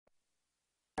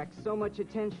So much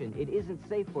attention, it isn't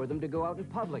safe for them to go out in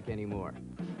public anymore.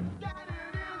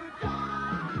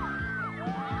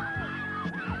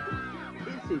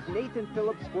 This is Nathan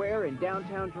Phillips Square in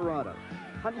downtown Toronto.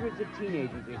 Hundreds of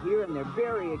teenagers are here and they're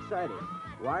very excited.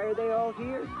 Why are they all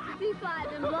here? See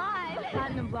Platinum Blonde.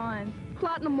 Platinum Blonde.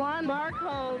 Platinum Blonde. Mark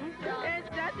Holmes.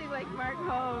 It's nothing like Mark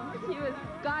Holmes. He was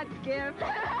God's gift.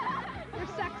 You're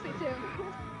sexy, too.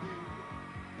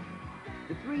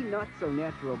 The three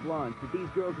not-so-natural blondes that these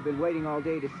girls have been waiting all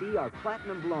day to see are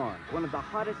Platinum Blonde, one of the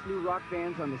hottest new rock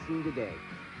bands on the scene today.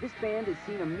 This band has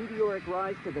seen a meteoric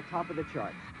rise to the top of the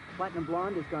charts. Platinum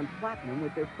Blonde has gone platinum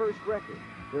with their first record.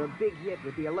 They're a big hit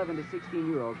with the 11 to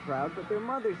 16-year-old crowd, but their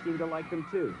mothers seem to like them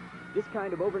too. This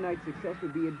kind of overnight success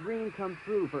would be a dream come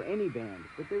true for any band,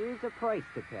 but there is a price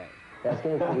to pay. That's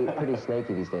getting pretty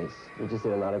snaky these days. We just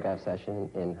did an autograph session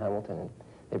in Hamilton, and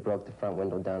they broke the front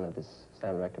window down at this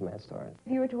Sound Record Man store.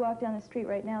 If you were to walk down the street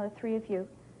right now, the three of you,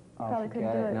 probably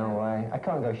couldn't do it. No way. I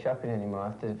can't go shopping anymore. I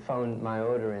have to phone my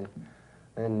order in.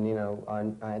 And, you know,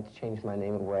 I had to change my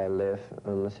name of where I live,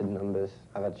 unlisted numbers.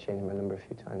 I've had to change my number a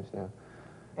few times now.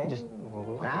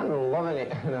 I'm loving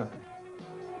it. You know.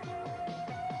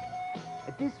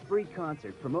 At this free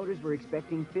concert, promoters were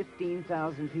expecting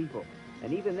 15,000 people,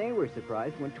 and even they were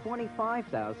surprised when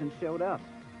 25,000 showed up.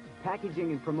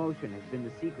 Packaging and promotion has been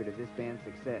the secret of this band's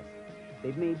success.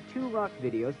 They've made 2 rock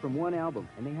videos from 1 album,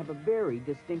 and they have a very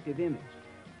distinctive image.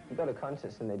 We go to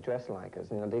concerts and they dress like us.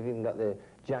 You know, they've even got the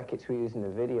jackets we use in the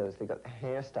videos. They've got the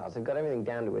hairstyles. They've got everything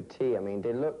down to a T. I mean,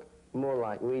 they look more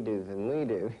like we do than we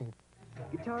do.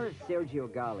 Guitarist Sergio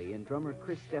Galli and drummer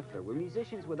Chris Steffler were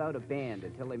musicians without a band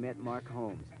until they met Mark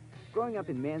Holmes. Growing up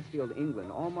in Mansfield,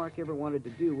 England, all Mark ever wanted to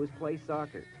do was play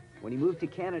soccer. When he moved to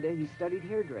Canada, he studied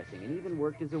hairdressing and even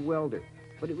worked as a welder.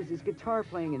 But it was his guitar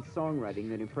playing and songwriting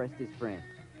that impressed his friend.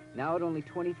 Now at only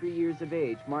 23 years of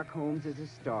age, Mark Holmes is a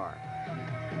star.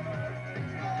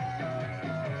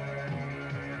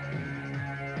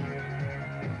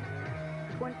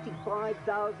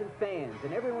 "25,000 fans,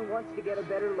 and everyone wants to get a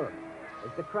better look.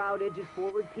 As the crowd edges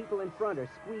forward, people in front are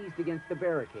squeezed against the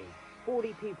barricade.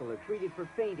 40 people are treated for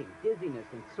fainting, dizziness,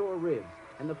 and sore ribs,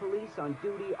 and the police on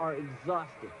duty are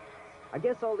exhausted. I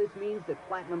guess all this means that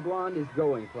Platinum Blonde is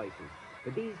going places.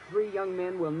 But these 3 young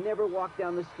men will never walk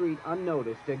down the street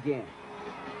unnoticed again.